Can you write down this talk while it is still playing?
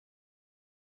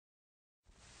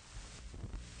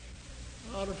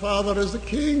Our Father is the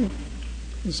King,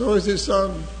 and so is His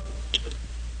Son.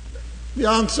 The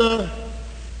answer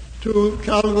to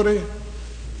Calvary,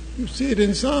 you see it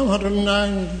in Psalm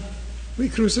 109. We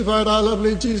crucified our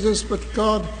lovely Jesus, but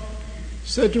God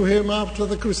said to him after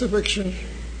the crucifixion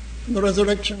and the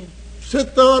resurrection,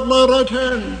 "Sit thou at my right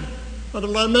hand,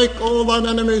 until I make all thine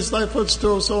enemies thy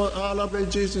footstool." So our lovely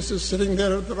Jesus is sitting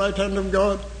there at the right hand of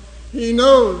God. He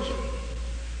knows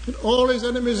that all his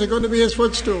enemies are going to be his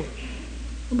footstool.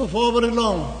 And before very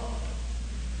long,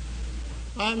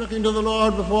 I'm looking to the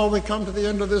Lord before we come to the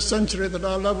end of this century that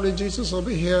our lovely Jesus will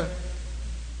be here.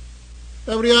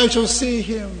 Every eye shall see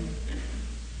him,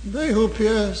 they who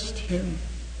pierced him,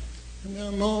 and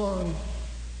they'll mourn.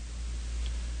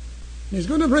 He's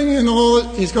going to bring in all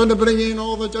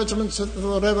the judgments of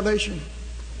the Revelation.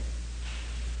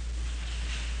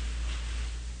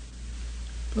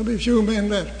 There'll be few men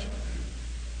left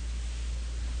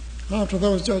after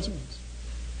those judgments.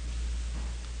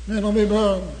 Men will be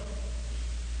burned.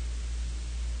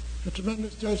 The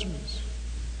tremendous judgments.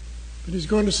 But he's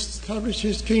going to establish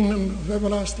his kingdom of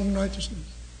everlasting righteousness.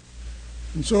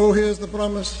 And so here's the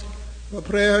promise, the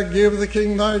prayer, "Give the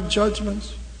king thy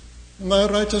judgments and thy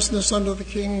righteousness unto the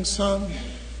king's son."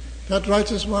 That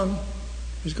righteous one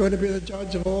is going to be the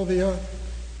judge of all the earth.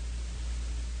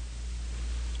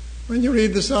 When you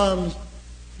read the Psalms,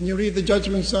 and you read the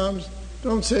judgment Psalms,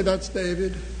 don't say that's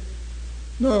David.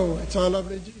 No, it's our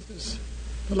lovely Jesus.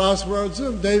 The last words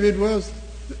of David were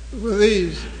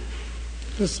these: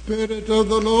 "The Spirit of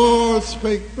the Lord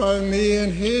spake by me,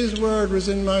 and his word was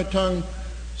in my tongue."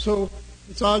 So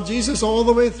it's our Jesus all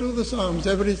the way through the Psalms.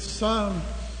 Every psalm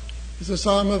is a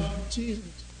psalm of Jesus.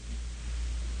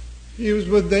 He was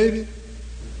with David.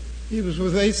 He was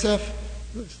with Asaph,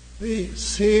 the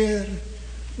seer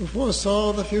who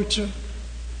foresaw the future.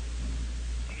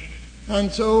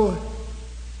 And so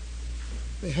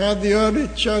they had the early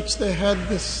church, they had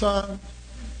this psalm.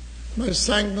 They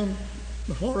sang them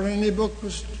before any book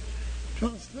was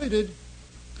translated.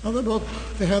 Other book,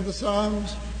 they had the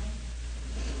Psalms.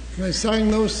 And they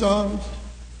sang those Psalms.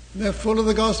 And they're full of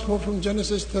the gospel from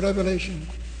Genesis to Revelation.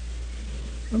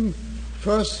 From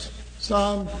first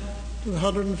Psalm to the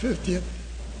 150th.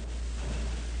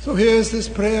 So here's this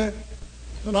prayer,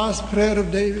 the last prayer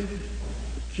of David.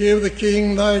 "Give the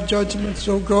king thy judgments,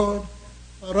 O God,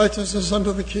 thy righteousness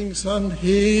unto the king's son.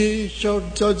 He shall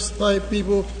judge thy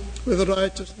people with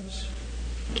righteousness,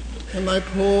 and thy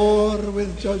poor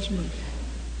with judgment."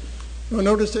 You'll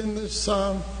notice in this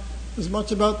psalm there's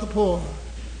much about the poor,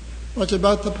 much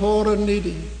about the poor and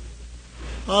needy.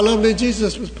 Our lovely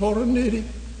Jesus was poor and needy.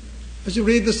 As you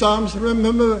read the Psalms,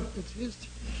 remember it's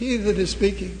he that is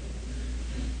speaking.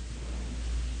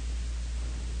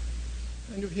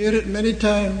 And you hear it many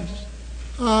times.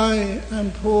 "I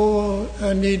am poor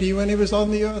and needy." When he was on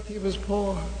the earth, he was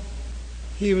poor.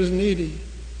 He was needy.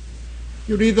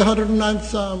 You read the 109th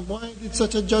Psalm. Why did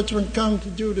such a judgment come to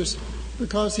Judas?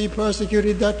 Because he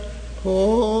persecuted that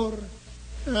poor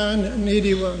and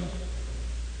needy one.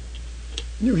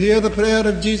 You hear the prayer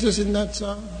of Jesus in that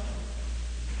psalm.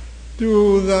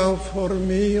 "Do thou for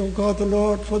me, O God the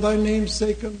Lord, for thy name's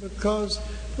sake, and because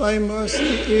thy mercy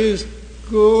is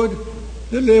good,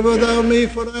 deliver thou me,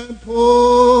 for I am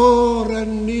poor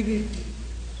and needy."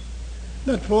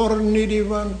 That poor and needy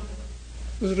one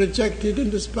was rejected and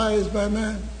despised by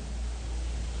man.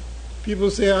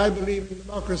 People say, "I believe in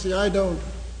democracy." I don't.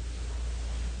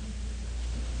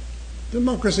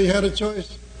 Democracy had a choice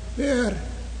there.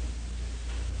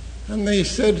 And they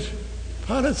said,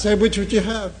 Pilate said, "Which would you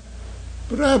have,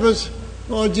 Barabbas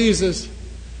or Jesus?"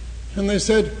 And they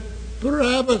said,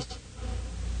 "Barabbas."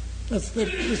 That's the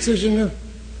decision of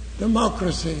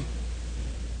democracy.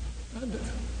 And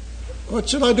what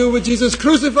shall I do with Jesus?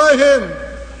 Crucify him.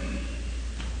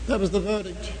 That was the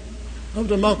verdict of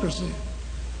democracy.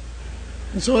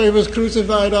 And so he was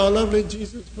crucified, our lovely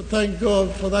Jesus. But thank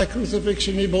God for that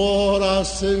crucifixion. He bore our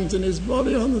sins in his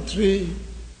body on the tree.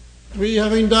 We,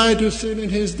 having died to sin in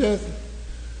his death,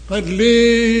 might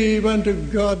live unto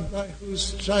God, by whose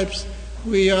stripes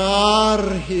we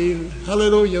are healed.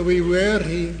 Hallelujah, we were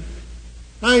healed.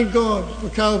 Thank God for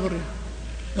Calvary.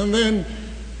 And then,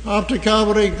 after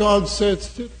Calvary, God said,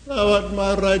 "Sit thou at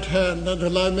my right hand,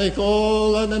 until I make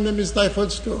all thine enemies thy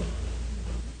footstool."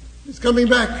 He's coming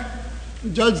back to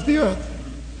judge the earth.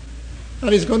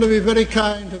 And he's going to be very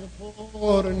kind to the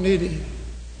poor and needy.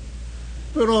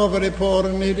 We're all very poor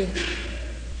and needy.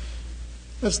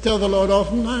 Let's tell the Lord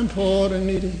often, "I'm poor and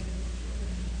needy."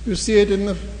 You see it in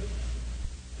the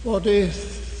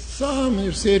 40th Psalm.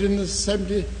 You see it in the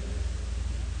 70th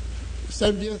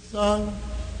Psalm.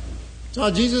 It's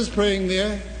our Jesus praying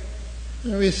there.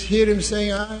 And we hear him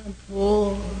saying, I am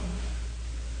poor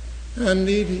and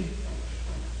needy.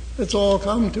 It's all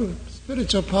come to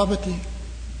spiritual poverty.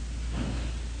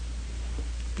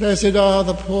 Blessed are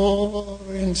the poor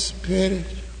in spirit,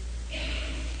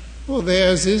 for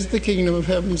theirs is the kingdom of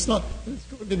heaven. It's not, it's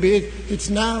going to be, it's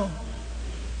now.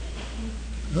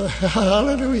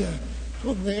 Hallelujah.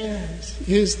 For theirs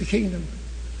is the kingdom.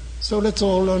 So let's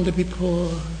all learn to be poor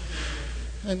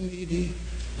and needy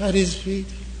at his feet.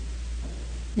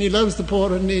 And he loves the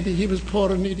poor and needy. He was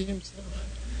poor and needy himself.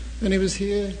 And he was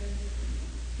here.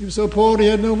 He was so poor he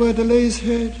had nowhere to lay his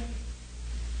head.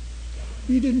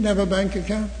 He didn't have a bank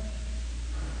account.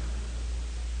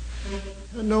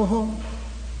 Had no home.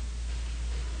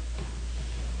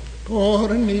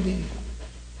 Poor and needy.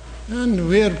 And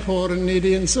we're poor and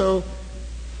needy, and so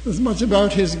there's much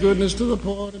about his goodness to the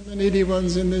poor and the needy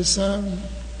ones in this psalm.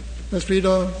 Let's read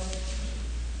on.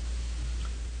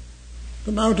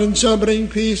 The mountains shall bring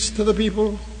peace to the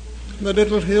people, the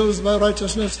little hills by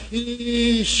righteousness.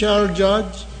 He shall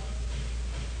judge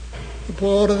the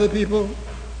poor of the people.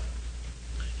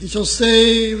 He shall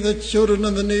save the children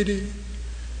of the needy,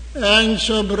 and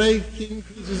shall break in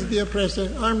pieces the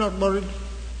oppressor. I'm not worried.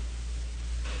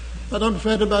 I don't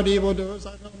fret about evildoers.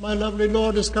 I know my lovely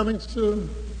Lord is coming soon.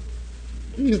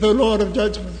 He's the Lord of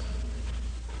judgment.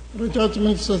 The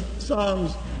judgments of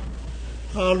Psalms.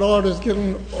 Our Lord has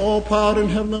given all power in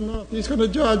heaven and earth. He's going to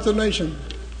judge the nation.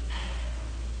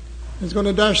 He's going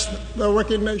to dash the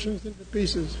wicked nations into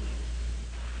pieces.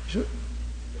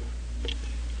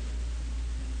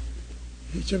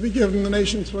 He shall be given the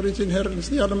nations for his inheritance,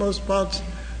 the uttermost parts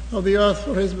of the earth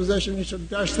for his possession. He shall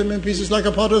dash them in pieces like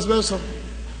a potter's vessel.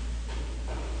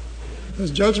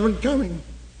 There's judgment coming.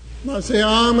 And I say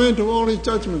amen to all his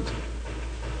judgments.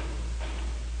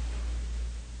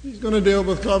 He's going to deal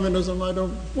with communism. I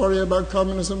don't worry about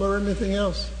communism or anything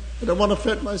else. I don't want to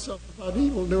fret myself about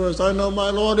evildoers. I know my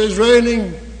Lord is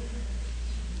reigning.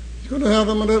 He's going to have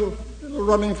them a little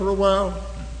running for a while.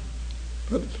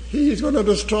 But he's going to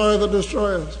destroy the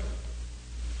destroyers.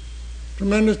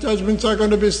 Tremendous judgments are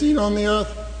going to be seen on the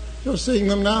earth. You're seeing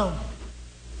them now.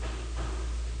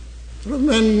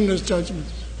 Tremendous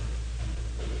judgments.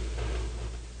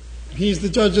 He's the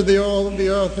judge of all of the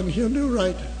earth, and he'll do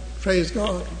right. Praise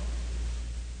God.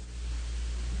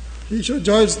 He shall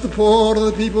judge the poor of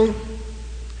the people.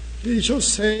 He shall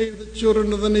save the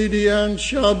children of the needy, and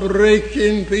shall break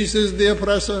in pieces the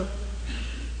oppressor.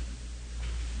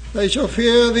 They shall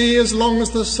fear thee as long as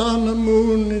the sun and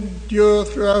moon endure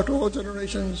throughout all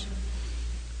generations.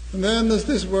 And then there's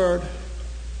this word.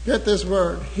 Get this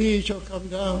word. He shall come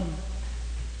down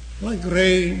like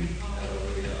rain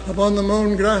upon the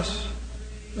mown grass,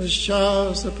 as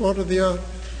showers that water the earth.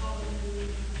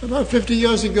 About 50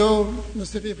 years ago, in the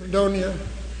city of Fredonia,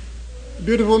 a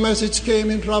beautiful message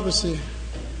came in prophecy.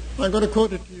 I'm going to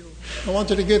quote it to you. I want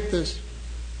you to get this.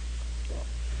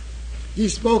 He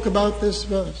spoke about this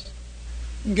verse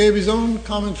and gave his own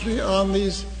commentary on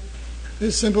this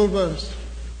simple verse.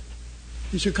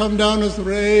 He shall come down as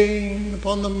rain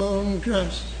upon the mown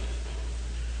grass.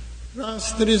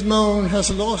 Grass that is mown has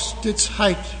lost its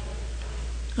height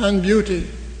and beauty,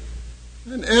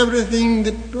 and everything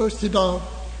that boasted of,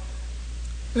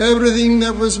 everything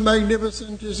that was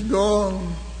magnificent is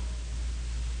gone.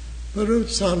 The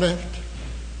roots are left.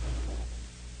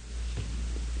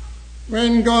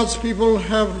 When God's people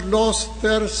have lost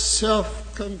their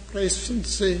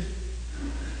self-complacency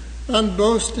and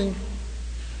boasting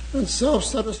and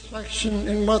self-satisfaction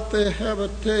in what they have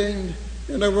attained,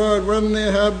 in a word, when they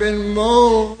have been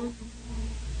mown,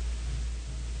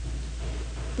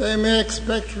 they may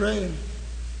expect rain.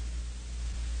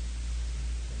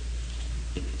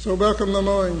 So welcome the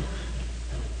mowing.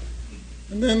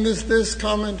 And then this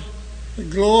comment, the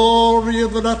glory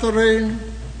of the latter rain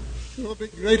will be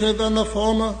greater than the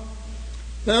former.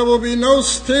 There will be no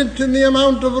stint in the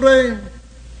amount of rain.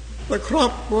 The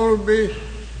crop will be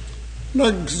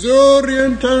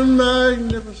luxuriant and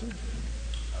magnificent.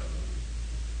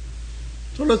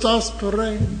 So let's ask for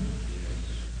rain.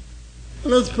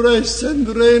 And let's pray, send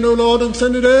rain, O Lord, and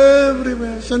send it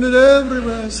everywhere, send it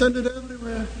everywhere, send it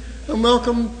everywhere. And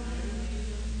welcome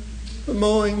the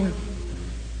mowing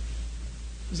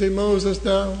as he mows us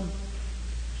down.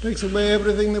 Takes away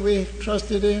everything that we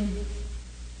trusted in.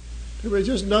 Till we're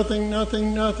just nothing,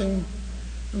 nothing, nothing.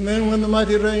 And then when the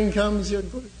mighty rain comes,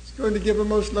 it's going to give a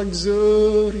most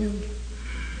luxuriant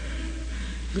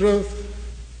growth.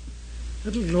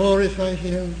 It'll glorify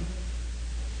him.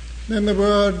 Then the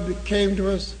word came to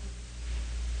us.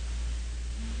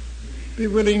 Be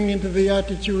willing into the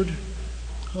attitude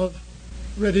of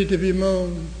ready to be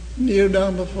mown. Kneel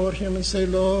down before him and say,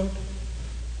 Lord,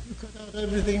 cut out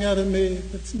everything out of me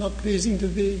that's not pleasing to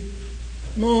thee.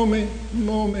 Mow me,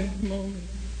 mow me, mow me.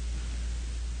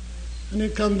 And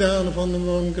he'll come down upon the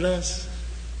mown grass.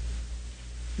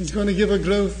 He's going to give a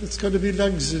growth that's going to be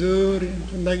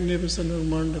luxuriant and magnificent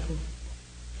and wonderful.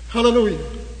 Hallelujah.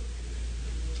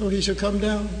 So he shall come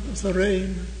down as the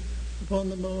rain upon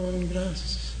the mown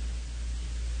grass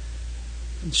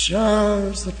and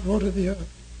showers that water the earth.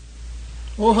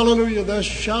 Oh, hallelujah, there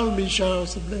shall be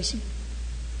showers of blessing.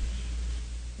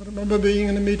 I remember being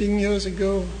in a meeting years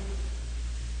ago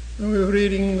when we were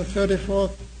reading the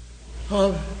 34th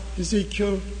of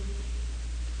Ezekiel.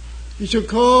 He shall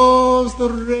cause the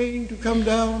rain to come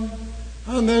down,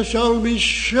 and there shall be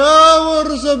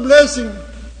showers of blessing.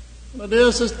 My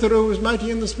dear sister who was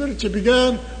mighty in the Spirit, she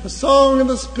began a song in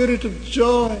the spirit of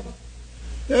joy.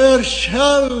 There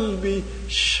shall be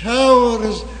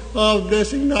showers of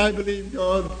blessing. I believe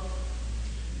God.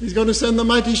 He's going to send the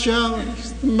mighty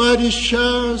showers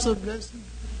of blessing.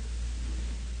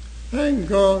 Thank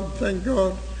God, thank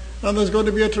God. And there's going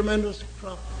to be a tremendous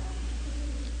crop.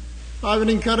 I've been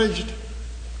encouraged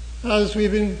as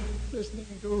we've been listening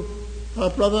to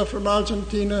our brother from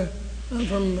Argentina and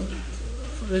from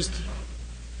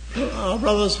our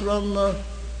brothers from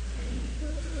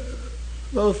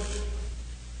both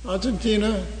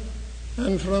Argentina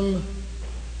and from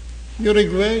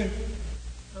Uruguay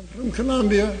and from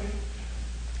Colombia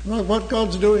about what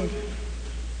God's doing.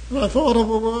 And I thought of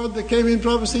a word that came in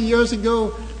prophecy years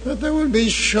ago, that there will be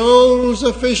shoals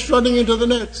of fish running into the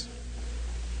nets.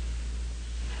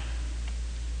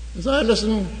 As I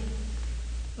listen,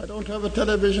 I don't have a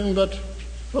television, but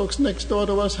folks next door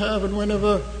to us have, and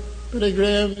whenever Billy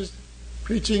Graham is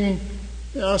preaching,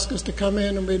 they ask us to come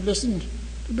in, and we listen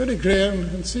to Billy Graham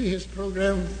and see his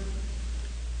program.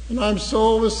 And I'm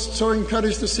so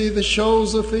encouraged to see the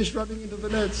shoals of fish running into the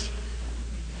nets.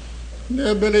 And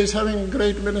there Billy's having a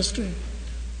great ministry,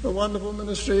 a wonderful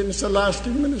ministry, and it's a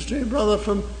lasting ministry. A brother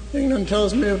from England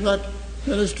tells me of that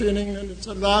ministry in England. It's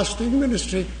a lasting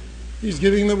ministry. He's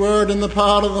giving the word in the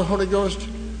power of the Holy Ghost.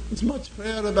 There's much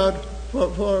prayer about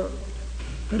for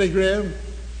Billy Graham.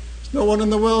 There's no one in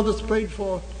the world that's prayed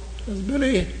for as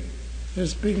Billy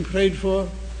is being prayed for.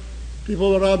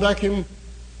 People are backing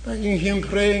him,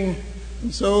 praying,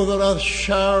 and so there are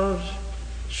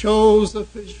shoals of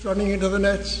fish running into the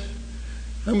nets.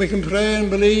 And we can pray and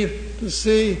believe to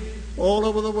see all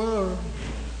over the world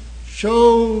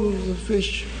shoals of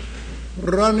fish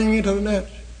running into the net.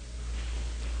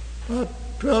 About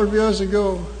 12 years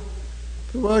ago,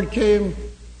 the word came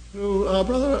through our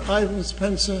brother Elim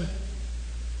Spencer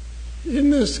in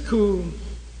this school,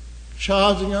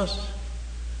 charging us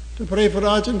to pray for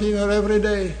Argentina every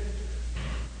day.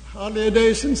 Hardly a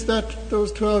day since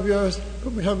those 12 years,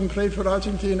 but we haven't prayed for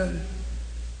Argentina.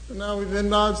 And now we've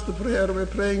enlarged the prayer. We're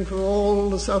praying for all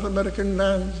the South American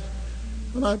lands.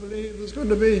 And I believe there's going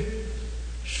to be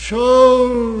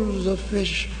shoals of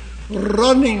fish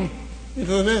running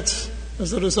into the nets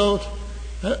as a result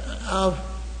of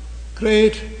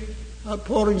great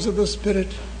outpourings of the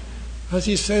Spirit as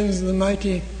He sends the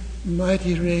mighty,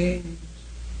 mighty rain.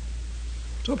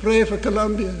 So pray for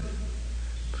Colombia.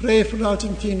 Pray for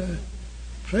Argentina.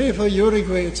 Pray for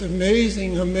Uruguay. It's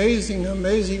amazing, amazing,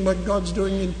 amazing what God's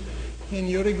doing in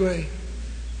Uruguay.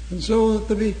 And so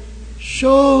there'll be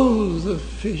shoals of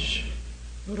fish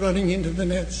running into the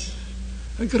nets.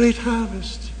 A great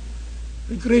harvest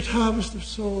of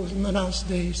souls in the last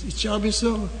days. It shall be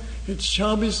so. It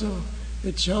shall be so.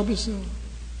 It shall be so.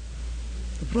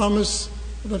 The promise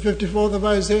of the 54th of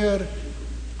Isaiah,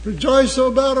 rejoice,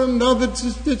 O barren, now that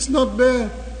it's not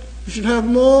bare. You should have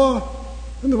more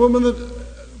than the woman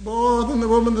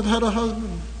that had a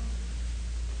husband.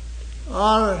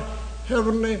 Our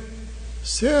heavenly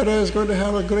Sarah is going to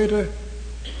have a greater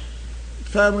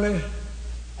family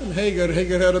than Hagar.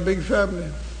 Hagar had a big family.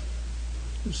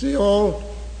 You see, all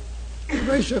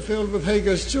Galatia filled with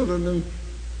Hagar's children, and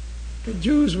the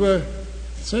Jews were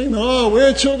saying, "Oh,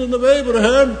 we're children of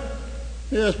Abraham."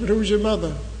 Yes, but who's your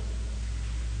mother?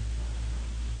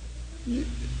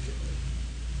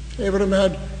 Abraham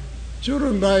had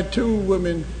children by two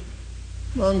women,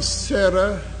 one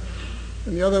Sarah,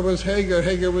 and the other was Hagar.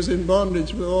 Hagar was in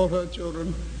bondage with all her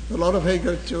children, a lot of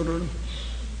Hagar's children.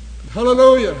 But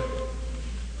hallelujah!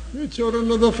 We're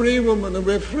children of the free woman, and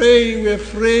we're free, we're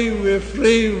free, we're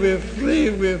free, we're free,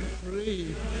 we're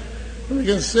free. And we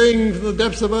can sing from the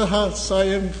depths of our hearts, I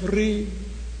am free,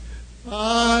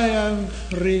 I am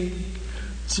free.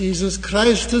 Jesus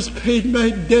Christ has paid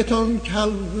my debt on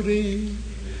Calvary,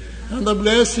 and the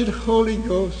blessed Holy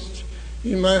Ghost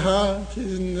in my heart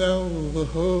is now the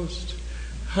host.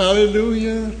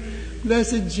 Hallelujah.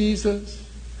 Blessed Jesus,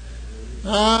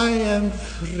 I am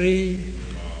free.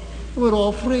 We're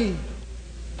all free.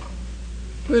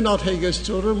 We're not Hagar's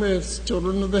children, we're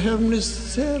children of the heavenly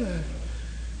Sarah.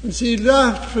 And she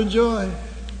laughed for joy.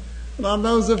 And our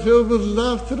mouths are filled with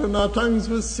laughter and our tongues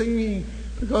with singing,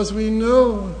 because we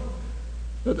know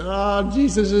that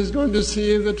Jesus is going to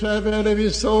save the travail of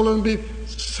his soul and be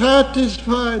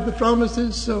satisfied. The promise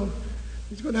is so.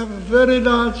 He's going to have a very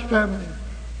large family.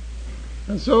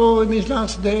 And so in these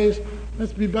last days,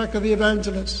 let's be back of the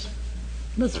evangelists.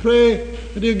 Let's pray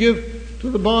that he'll give to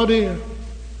the body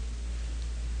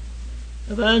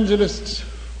evangelists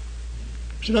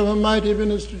should have a mighty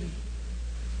ministry.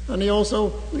 And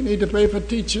we need to pray for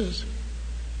teachers.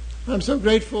 I'm so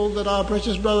grateful that our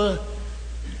precious brother,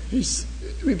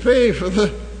 we pray for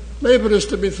the laborers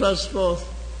to be thrust forth.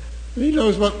 And he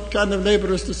knows what kind of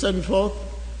laborers to send forth.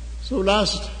 So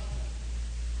last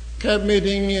camp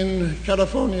meeting in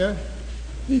California,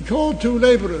 he called 2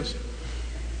 laborers,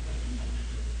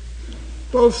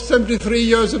 both 73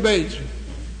 years of age.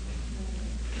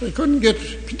 They couldn't get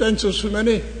credentials from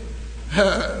any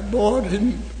board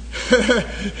in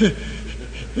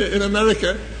in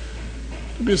America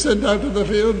to be sent out to the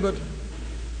field, but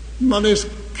monies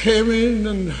came in,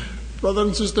 and Brother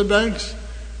and Sister Banks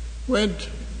went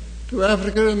to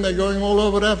Africa, and they're going all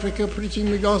over Africa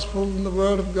preaching the gospel and the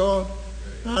word of God,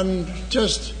 and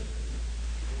just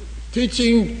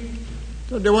teaching.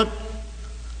 What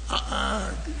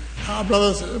our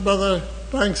brother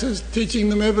Banks is teaching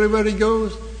them everywhere he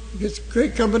goes. He gets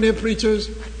great company of preachers,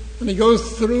 and he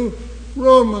goes through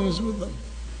Romans with them.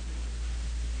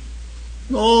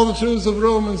 And all the truths of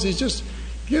Romans, he's just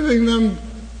giving them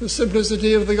the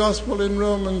simplicity of the gospel in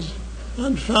Romans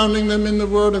and founding them in the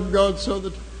Word of God so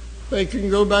that they can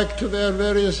go back to their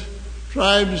various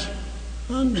tribes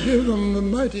and give them the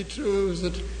mighty truths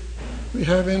that we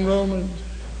have in Romans.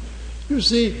 You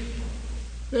see,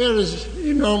 there is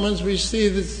in Romans we see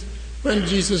that when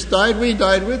Jesus died, we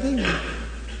died with him.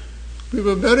 We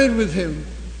were buried with him.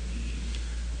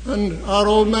 And our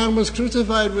old man was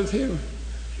crucified with him.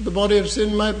 The body of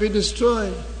sin might be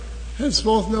destroyed.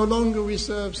 Henceforth no longer we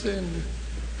serve sin.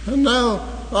 And now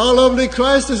our lovely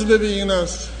Christ is living in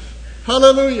us.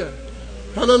 Hallelujah!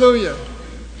 Hallelujah!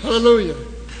 Hallelujah!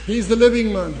 He's the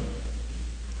living one.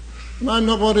 And I'm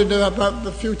not worried about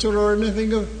the future or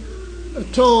anything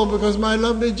at all, because my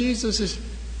lovely Jesus is,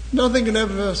 nothing can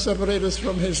ever separate us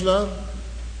from his love.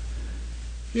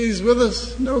 He's with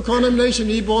us, no condemnation.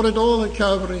 He bought it all at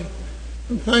Calvary.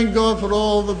 And thank God for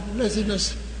all the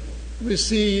blessedness we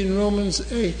see in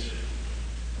Romans 8.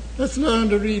 Let's learn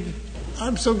to read.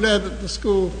 I'm so glad that the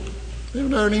school, they're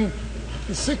learning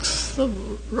the 6th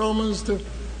of Romans, to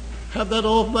have that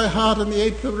off by heart, and the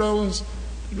 8th of Romans,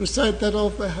 to recite that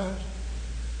off by heart.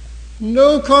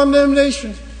 No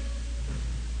condemnation.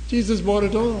 Jesus bought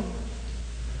it all.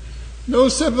 No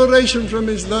separation from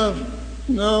his love.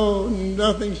 No,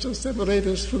 nothing shall separate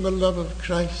us from the love of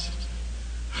Christ.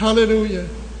 Hallelujah.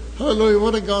 Hallelujah.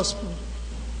 What a gospel.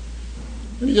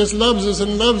 And he just loves us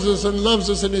and loves us and loves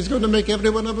us, and he's going to make every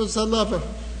one of us a lover.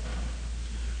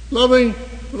 Loving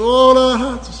with all our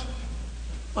hearts.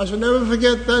 I shall never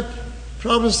forget that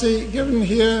prophecy given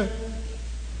here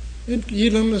in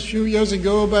Elim a few years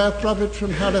ago by a prophet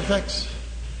from Halifax,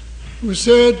 who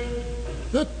said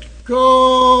that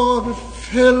God would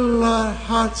fill our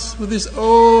hearts with his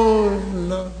own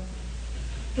love.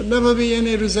 There'll never be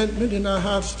any resentment in our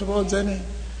hearts towards any.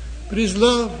 But his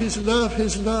love, his love,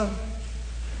 his love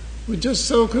would just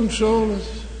so control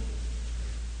us.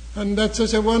 And that's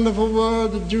such a wonderful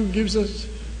word that Jude gives us.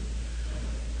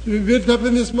 To be built up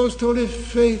in this most holy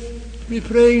faith, to be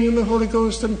praying in the Holy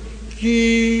Ghost, and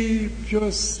keep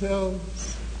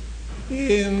yourselves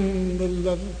in the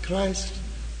love of Christ,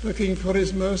 looking for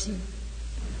his mercy.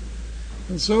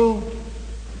 And so,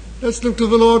 let's look to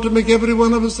the Lord to make every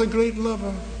one of us a great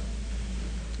lover,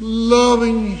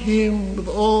 loving him with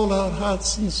all our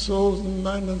hearts and souls and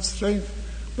mind and strength,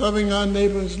 loving our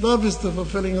neighbors. Love is the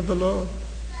fulfilling of the Lord.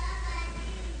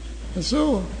 And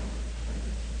so,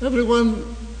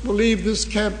 everyone will leave this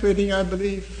camp meeting, I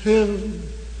believe, filled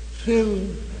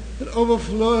and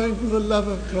overflowing with the love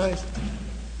of Christ.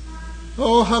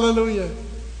 Oh, hallelujah.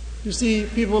 You see,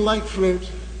 people like fruit.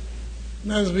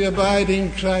 And as we abide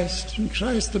in Christ, and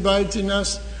Christ abides in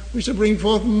us, we shall bring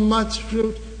forth much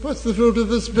fruit. What's the fruit of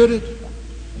the Spirit?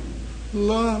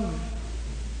 Love,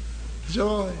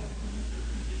 joy,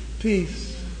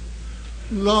 peace,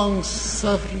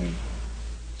 long-suffering,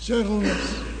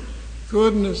 gentleness,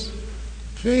 goodness,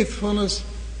 faithfulness,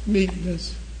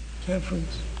 meekness,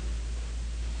 temperance.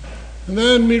 And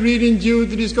then we read in Jude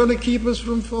that he's going to keep us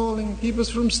from falling, keep us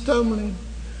from stumbling.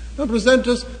 and present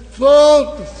us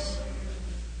faultless,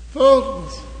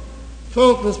 faultless,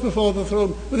 faultless before the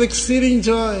throne with exceeding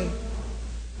joy.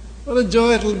 What a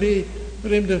joy it will be for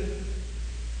him to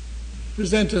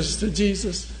present us to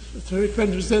Jesus, to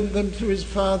present them to his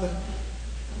Father.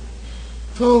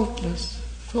 Faultless,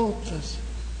 faultless,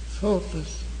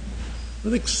 faultless,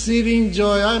 with exceeding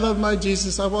joy. I love my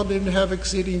Jesus. I want him to have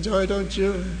exceeding joy, don't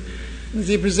you? As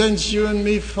he presents you and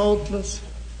me faultless,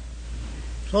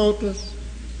 faultless,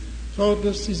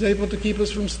 faultless. He's able to keep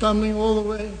us from stumbling all the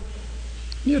way.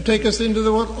 You take us into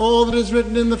all that is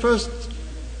written in the first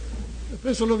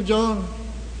epistle of John.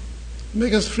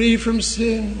 Make us free from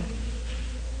sin.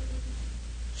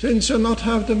 Sin shall not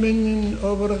have dominion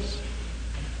over us,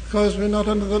 because we're not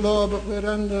under the law, but we're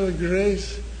under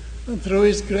grace. And through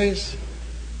his grace,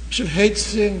 we should hate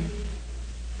sin.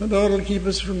 The Lord will keep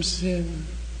us from sin.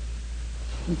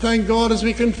 And thank God, as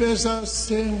we confess our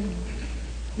sin,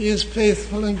 he is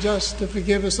faithful and just to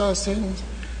forgive us our sins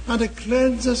and to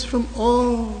cleanse us from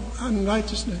all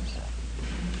unrighteousness.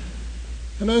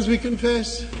 And as we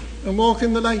confess and walk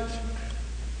in the light,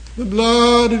 the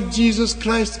blood of Jesus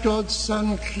Christ, God's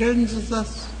Son, cleanses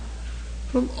us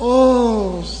from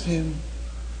all sin.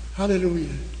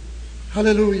 Hallelujah.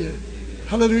 Hallelujah.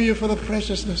 Hallelujah for the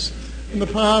preciousness and the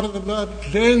power of the blood,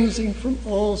 cleansing from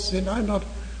all sin. I'm not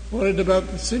worried about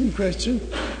the sin question.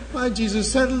 Why,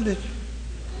 Jesus settled it.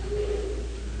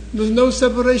 There's no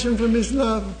separation from his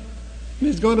love. And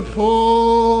he's going to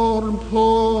pour and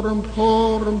pour and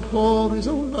pour and pour his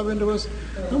own love into us.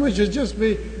 And we should just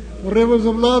be rivers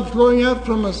of love flowing out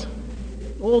from us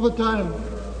all the time,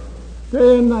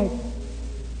 day and night.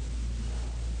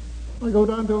 I go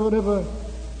down to the river.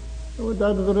 I went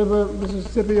down to the river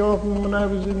Mississippi often when I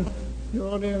was in New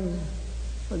Orleans.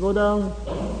 I go down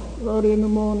early in the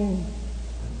morning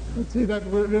and see that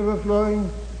river flowing.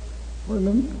 When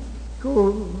I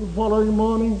go the following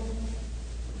morning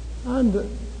and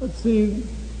I'd see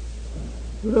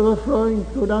the river flowing,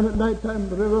 go down at night time,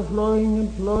 the river flowing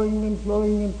and flowing and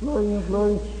flowing and flowing and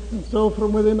flowing. And so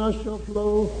from within us shall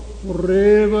flow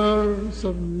rivers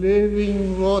of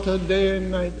living water day and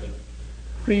night,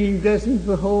 bringing blessings to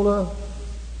the whole earth.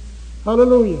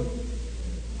 Hallelujah.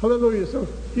 Hallelujah. So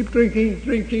keep drinking,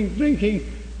 drinking,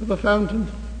 drinking of the fountain.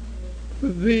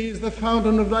 With thee is the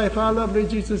fountain of life. Our lovely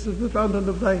Jesus is the fountain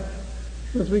of life.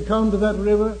 As we come to that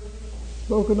river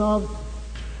spoken of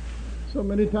so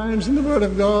many times in the Word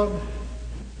of God,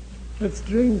 let's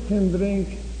drink and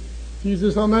drink.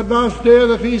 Jesus on that last day of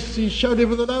the feast, he shouted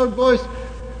with a loud voice,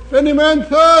 if any man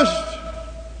thirst,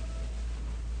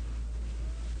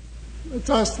 let's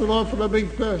ask the Lord for a big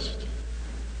thirst.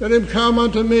 Let him come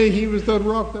unto me. He was the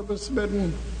rock that was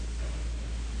smitten.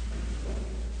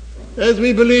 As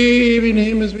we believe in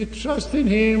him, as we trust in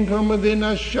him, from within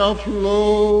us shall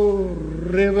flow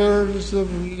rivers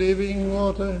of living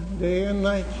water day and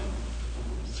night.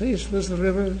 Ceaseless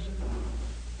rivers.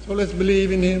 So let's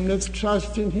believe in him. Let's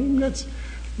trust in him. Let's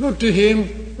look to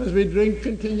him as we drink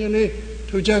continually,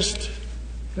 to just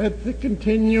let the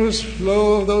continuous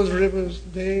flow of those rivers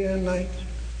day and night.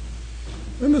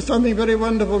 And there's something very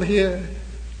wonderful here.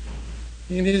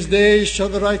 In his days shall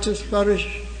the righteous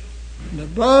flourish, in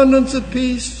abundance of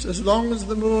peace, as long as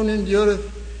the moon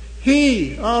endureth.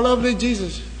 He, our lovely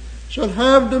Jesus, shall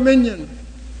have dominion,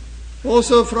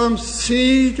 also from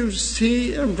sea to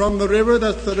sea, and from the river,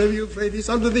 that's the river Euphrates,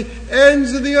 unto the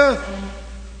ends of the earth.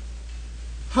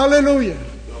 Hallelujah.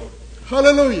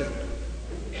 Hallelujah.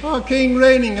 Our King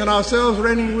reigning and ourselves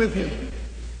reigning with him.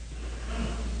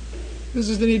 This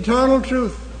is an eternal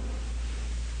truth.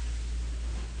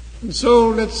 And so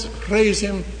let's praise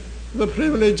him for the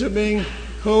privilege of being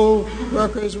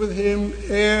co-workers with him,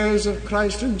 heirs of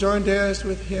Christ and joint heirs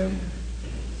with him.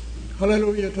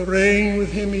 Hallelujah, to reign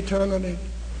with him eternally.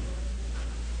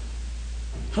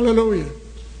 Hallelujah.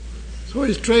 So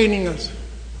he's training us.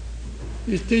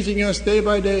 He's teaching us day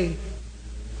by day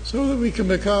so that we can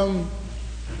become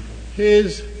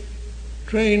his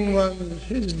trained ones,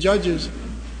 his judges,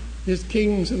 his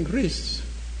kings and priests.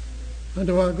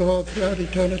 Unto our God throughout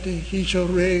eternity he shall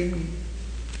reign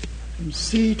from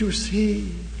sea to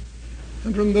sea,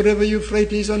 and from the river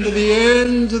Euphrates unto the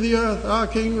ends of the earth, our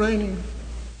King reigning.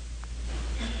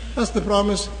 That's the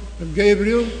promise of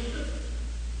Gabriel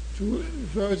to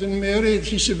Virgin Mary.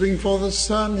 He should bring forth a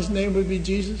son, his name would be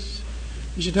Jesus.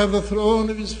 He should have the throne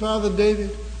of his father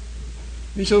David.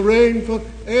 He shall reign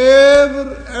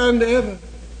forever and ever.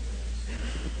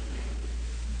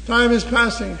 Time is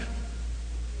passing.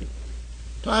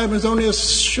 Time is only a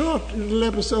short little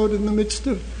episode in the midst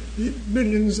of the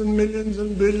millions and millions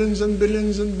and billions and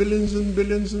billions and billions and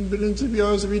billions and billions of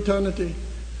years of eternity.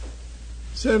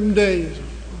 7 days,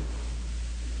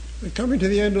 We're coming to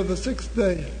the end of the 6th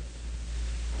day.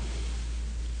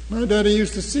 My daddy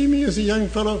used to see me as a young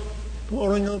fellow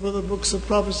poring over the books of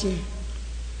prophecy.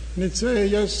 And he'd say,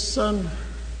 yes, son,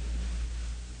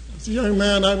 as a young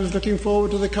man I was looking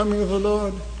forward to the coming of the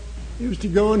Lord. He was to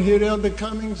go and hear out the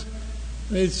comings.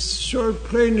 And it showed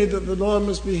plainly that the Lord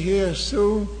must be here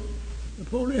soon.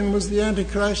 Napoleon was the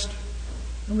Antichrist.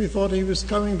 And we thought he was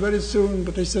coming very soon.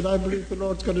 But they said, I believe the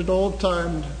Lord's got it all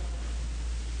timed.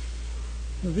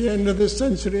 At the end of this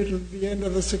century, it'll be the end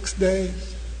of the 6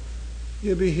 days.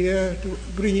 He'll be here to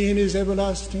bring in his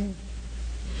everlasting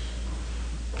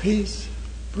peace,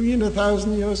 bring in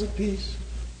 1,000 years of peace.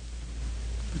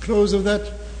 At the close of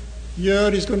that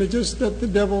year, he's going to just let the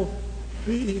devil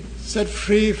be set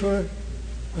free for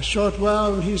a short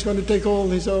while, and he's going to take all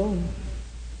his own.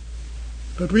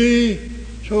 But we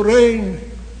shall reign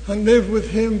and live with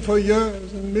him for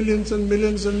years, and millions and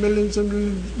millions and millions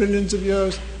and millions of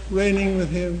years, reigning with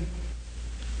him.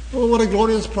 Oh, what a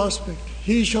glorious prospect.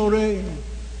 He shall reign.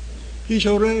 He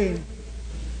shall reign.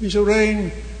 He shall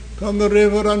reign from the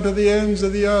river unto the ends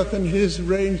of the earth, and his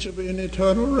reign shall be an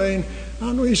eternal reign,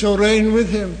 and we shall reign with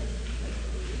him.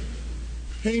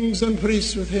 Kings and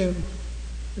priests with him,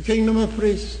 the kingdom of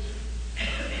priests.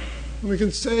 And we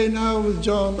can say now with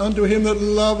John, unto him that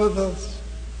loveth us,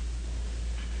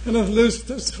 and hath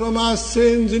loosed us from our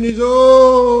sins in his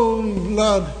own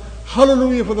blood.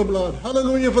 Hallelujah for the blood.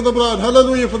 Hallelujah for the blood.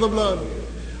 Hallelujah for the blood.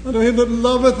 Unto him that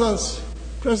loveth us,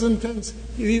 present tense,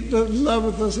 he that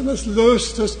loveth us and hath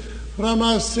loosed us from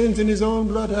our sins in his own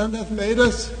blood, and hath made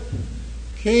us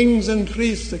kings and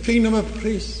priests, the kingdom of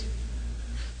priests.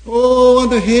 Oh,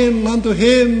 unto him, unto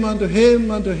him, unto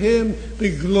him, unto him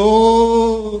be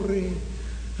glory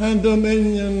and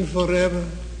dominion forever.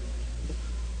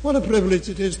 What a privilege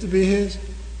it is to be his.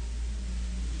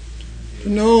 To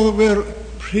know that we're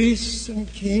priests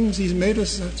and kings. He's made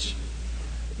us such.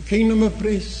 The kingdom of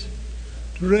priests,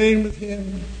 to reign with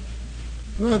him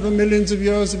throughout the millions of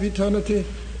years of eternity,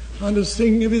 and to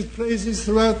sing of his praises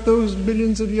throughout those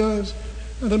millions of years,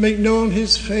 and to make known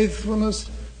his faithfulness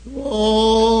to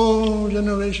all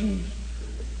generations.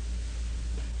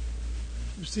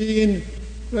 You see in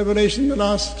Revelation, the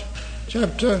last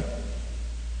chapter,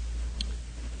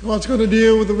 God's going to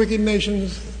deal with the wicked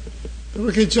nations. The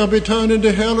wicked shall be turned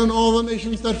into hell, and all the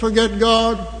nations that forget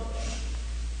God.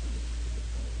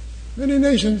 Many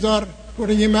nations are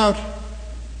putting him out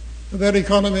of their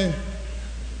economy.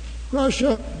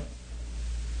 Russia,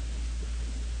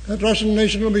 that Russian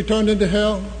nation will be turned into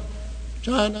hell.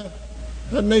 China,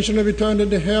 that nation will be turned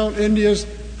into hell. India's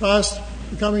fast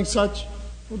becoming such,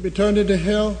 will be turned into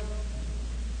hell.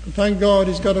 But thank God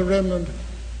he's got a remnant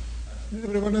in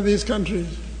every one of these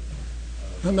countries.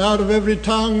 And out of every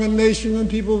tongue and nation and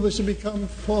people there shall become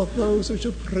forth those who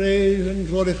shall praise and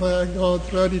glorify our God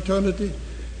throughout eternity.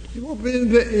 It won't be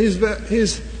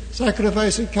his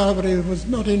sacrifice at Calvary was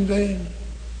not in vain.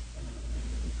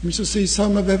 We shall see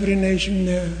some of every nation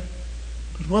there.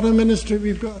 But what a ministry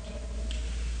we've got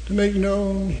to make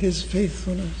known his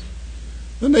faithfulness.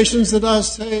 The nations that are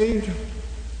saved,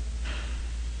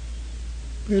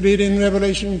 we read in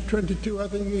Revelation 22, I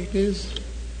think it is,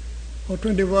 or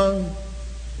 21,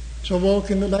 shall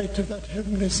walk in the light of that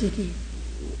heavenly city.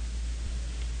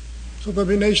 So there'll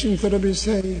be nations that will be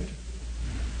saved.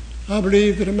 I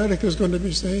believe that America is going to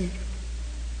be saved.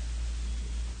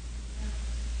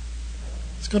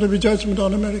 It's going to be judgment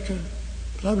on America,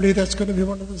 but I believe that's going to be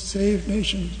one of the saved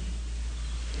nations.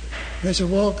 They shall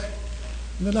walk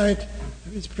in the light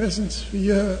of his presence for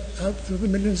year out through the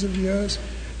millions of years.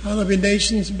 And there'll be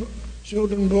nations,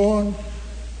 children born,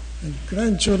 and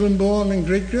grandchildren born, and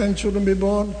great-grandchildren be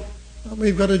born. And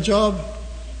we've got a job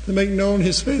to make known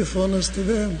his faithfulness to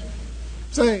them.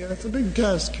 Say, that's a big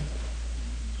task.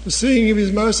 To sing of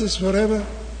his mercies forever,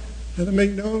 and to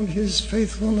make known his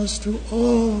faithfulness to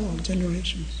all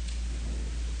generations.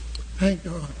 Thank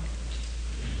God.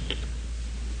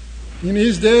 In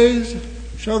his days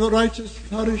shall the righteous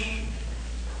flourish,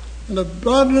 and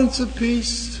abundance of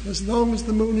peace as long as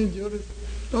the moon endureth.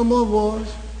 No more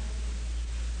wars.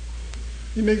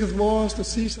 He maketh wars to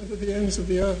cease unto the ends of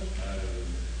the earth.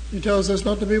 He tells us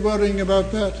not to be worrying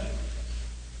about that,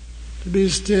 to be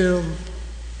still.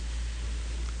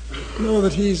 Know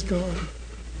that he's God.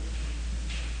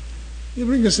 He'll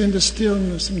bring us into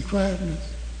stillness and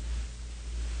quietness.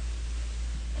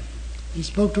 He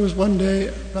spoke to us one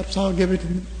day, perhaps I'll give it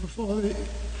before the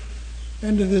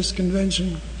end of this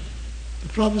convention. The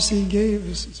prophecy he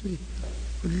gave us as we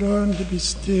would learn to be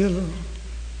still,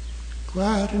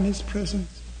 quiet in his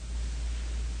presence.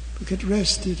 We get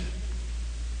rested.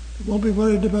 We won't be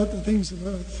worried about the things of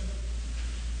earth.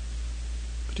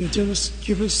 But He'll just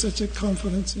give us such a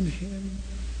confidence in Him.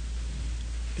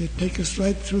 He'll take us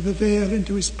right through the veil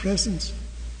into His presence.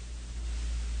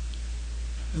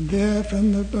 And there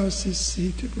from the mercy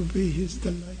seat it will be His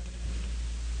delight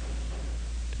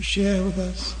to share with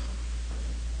us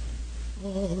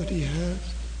all that He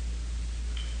has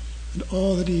and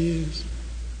all that He is.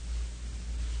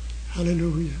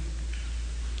 Hallelujah.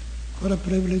 What a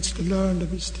privilege to learn to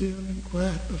be still and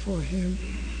quiet before Him,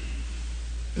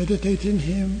 meditate in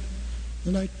Him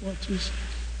the night watches.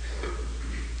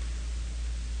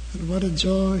 And what a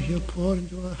joy He'll pour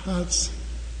into our hearts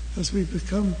as we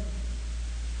become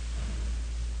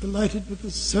delighted with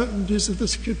the certainties of the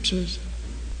Scriptures.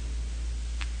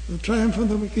 The triumph of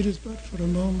the wicked is but for a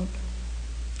moment.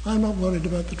 I'm not worried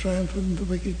about the triumph of the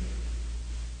wicked.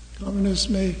 Communists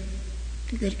may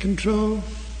get control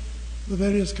of the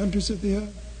various countries of the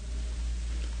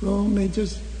earth. Rome may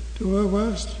just do her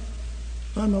worst.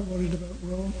 I'm not worried about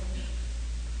Rome.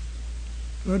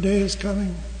 For a day is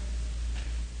coming.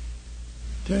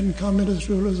 10 communist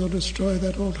rulers will destroy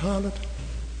that old harlot.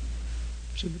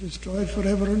 She'll be destroyed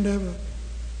forever and ever.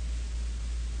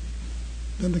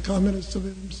 Then the communists will be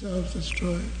themselves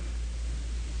destroyed.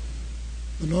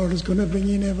 The Lord is going to bring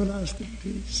in everlasting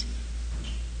peace.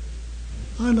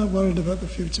 I'm not worried about the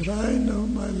future. I know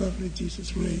my lovely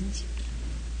Jesus reigns.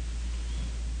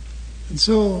 And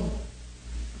so,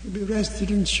 you can be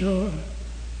rested and sure.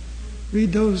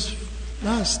 Read those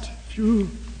last few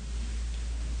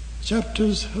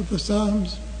chapters of the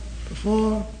Psalms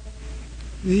before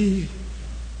the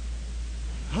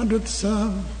 100th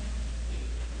Psalm.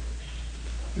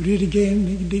 You read again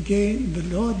and again, the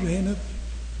Lord reigneth,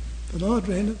 the Lord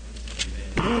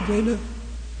reigneth, the Lord reigneth.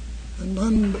 And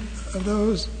none of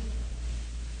those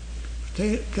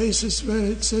places where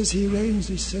it says He reigns,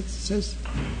 He says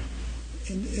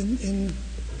in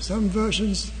some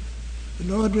versions,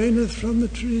 the Lord reigneth from the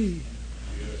tree,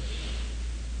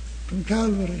 from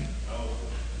Calvary.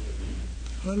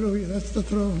 Hallelujah, that's the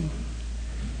throne.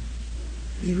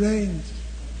 He reigns.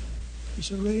 He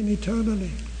shall reign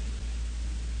eternally.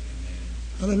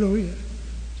 Hallelujah.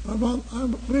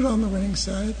 We're on the winning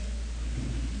side.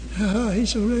 He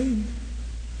shall reign.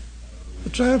 The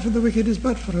triumph of the wicked is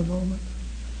but for a moment.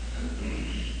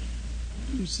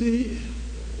 You see,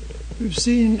 we've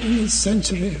seen in this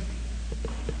century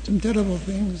some terrible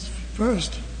things.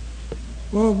 First,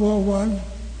 World War I.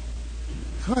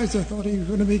 Kaiser thought he was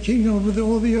going to be king over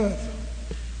all the earth.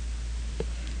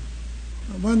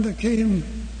 And one that came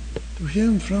to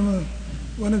him from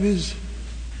one of his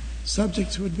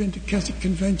subjects who had been to Catholic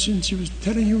convention, she was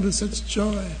telling him with such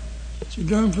joy. She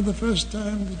learned for the first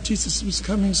time that Jesus was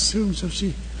coming soon, so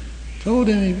she told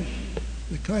him,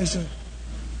 the Kaiser,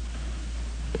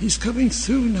 He's coming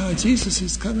soon now, Jesus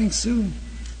is coming soon.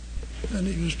 And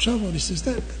he was troubled. He says,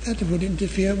 that would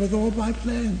interfere with all my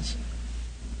plans.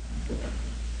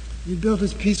 He built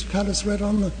his peace palace right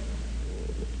on the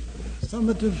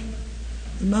summit of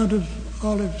the Mount of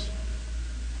Olives.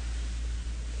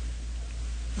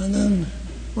 And then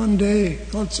one day,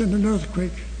 God sent an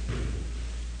earthquake.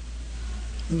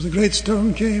 There was a great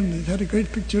stone came. It had a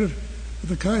great picture of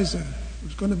the Kaiser, who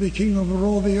was going to be king over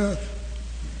all the earth.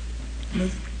 And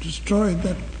it destroyed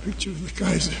that picture of the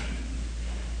Kaiser.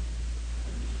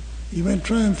 He went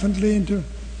triumphantly into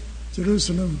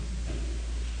Jerusalem.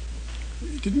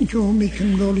 He didn't go meek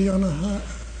and lowly on an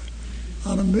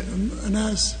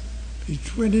ass. He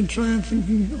went in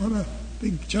triumphantly on a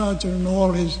big charger and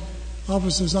all his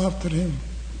officers after him.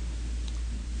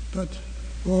 But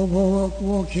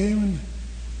war came and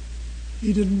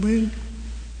he didn't win.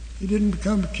 He didn't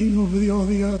become king over all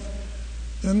the earth.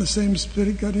 Then the same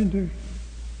spirit got into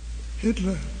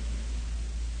Hitler.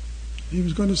 He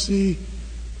was going to see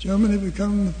Germany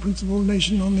become the principal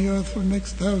nation on the earth for the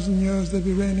next 1,000 years. They'd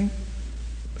be reigning.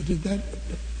 But did that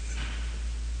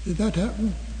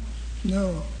happen?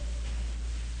 No.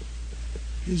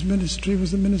 His ministry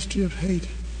was a ministry of hate.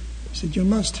 He said, you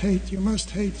must hate, you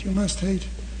must hate, you must hate.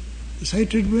 Does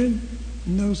hatred win?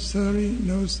 No, sirree,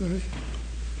 no, sirree.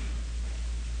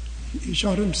 He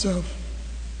shot himself.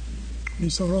 And he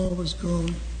saw all was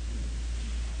gone.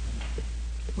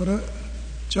 What a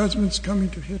judgment's coming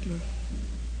to Hitler.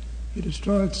 He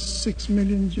destroyed 6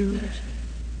 million Jews.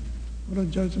 What a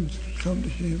judgment's come to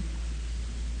him.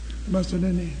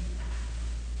 Mussolini.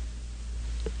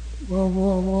 World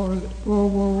War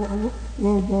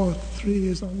III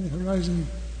is on the horizon.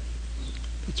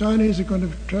 The Chinese are going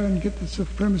to try and get the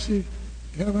supremacy.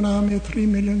 They have an army of 3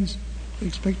 million. They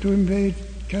expect to invade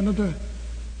Canada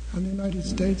and the United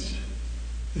States.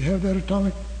 They have their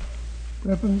atomic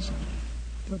weapons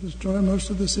that destroy most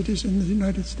of the cities in the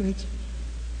United States.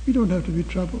 We don't have to be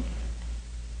troubled.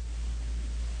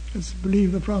 Let's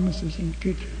believe the promises and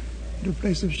get to a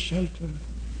place of shelter.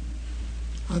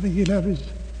 I think he'll have his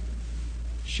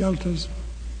shelters.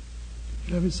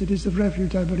 He'll have his cities of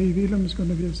refuge. I believe Elim is going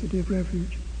to be a city of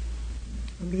refuge.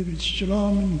 I believe it's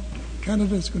Shalom in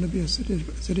Canada is going to be a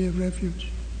city of refuge.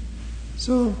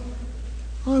 So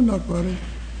I'm not worried.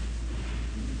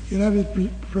 He'll have his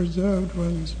preserved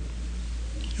ones.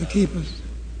 He'll keep us.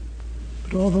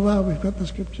 But all the while we've got the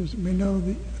scriptures and we know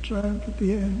the triumph at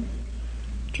the end.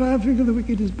 Triumphing of the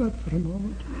wicked is but for a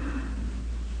moment.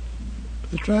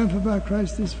 But the triumph of our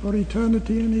Christ is for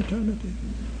eternity and eternity.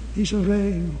 He shall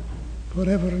reign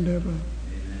forever and ever.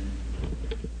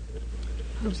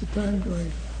 How's the time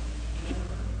going?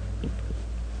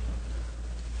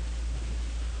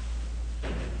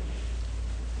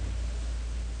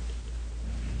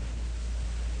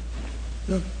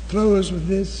 We'll close with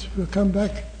this. We'll come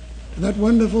back to that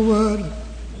wonderful word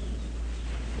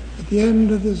at the end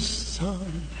of this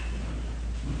psalm.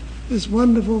 This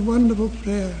wonderful, wonderful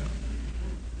prayer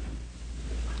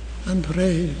and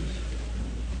praise.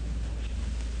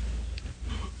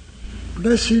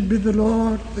 Blessed be the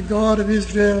Lord, the God of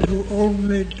Israel, who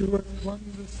only doeth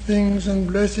wondrous things, and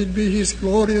blessed be his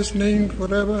glorious name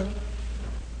forever.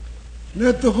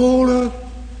 Let the whole earth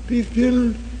be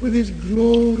filled with his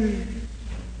glory.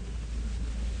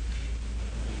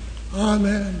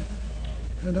 Amen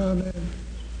and amen.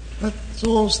 Let's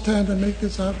all stand and make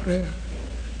this our prayer.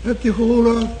 Let the whole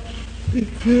earth be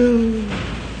filled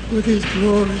with his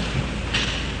glory.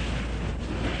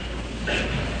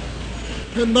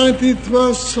 The 19th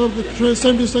verse of the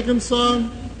 72nd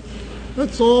Psalm.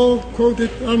 Let's all quote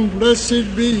it. And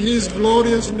blessed be his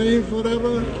glorious name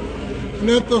forever. And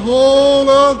let the whole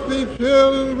earth be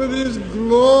filled with his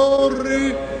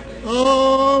glory.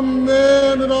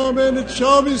 Amen and amen. It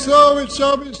shall be so, it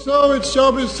shall be so, it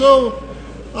shall be so.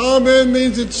 Amen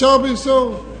means it shall be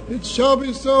so. It shall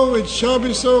be so, it shall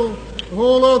be so. The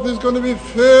whole earth is going to be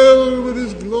filled with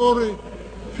his glory.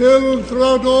 Filled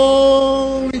throughout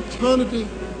all eternity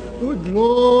with the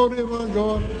glory of our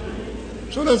God.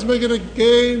 So let's make it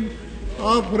again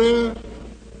our prayer.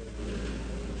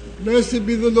 Blessed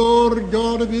be the Lord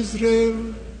God of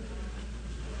Israel,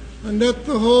 and let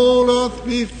the whole earth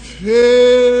be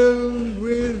filled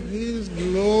with his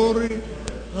glory.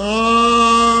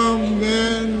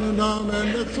 Amen and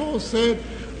amen. That's all said.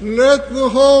 Let the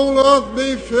whole earth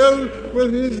be filled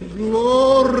with his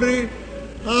glory.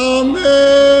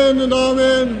 Amen and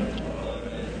amen.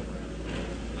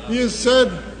 He has said,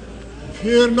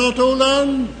 fear not, O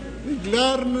land, be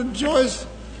glad and rejoice,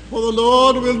 for the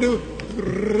Lord will do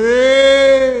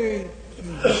great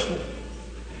things.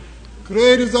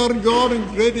 Great is our God and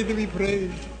greatly to be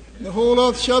praised. The whole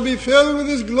earth shall be filled with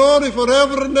his glory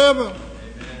forever and ever.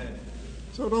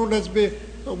 So don't let's be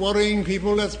a worrying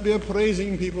people, let's be a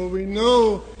praising people. We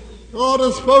know God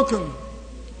has spoken.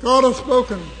 God has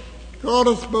spoken. God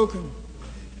has spoken.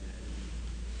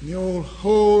 And the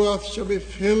whole earth shall be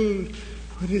filled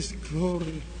with his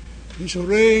glory. He shall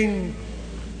reign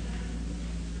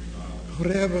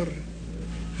forever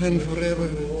and forever.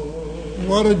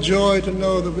 What a joy to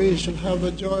know that we shall have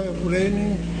the joy of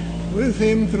reigning with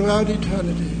him throughout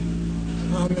eternity.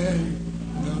 Amen.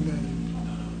 Amen.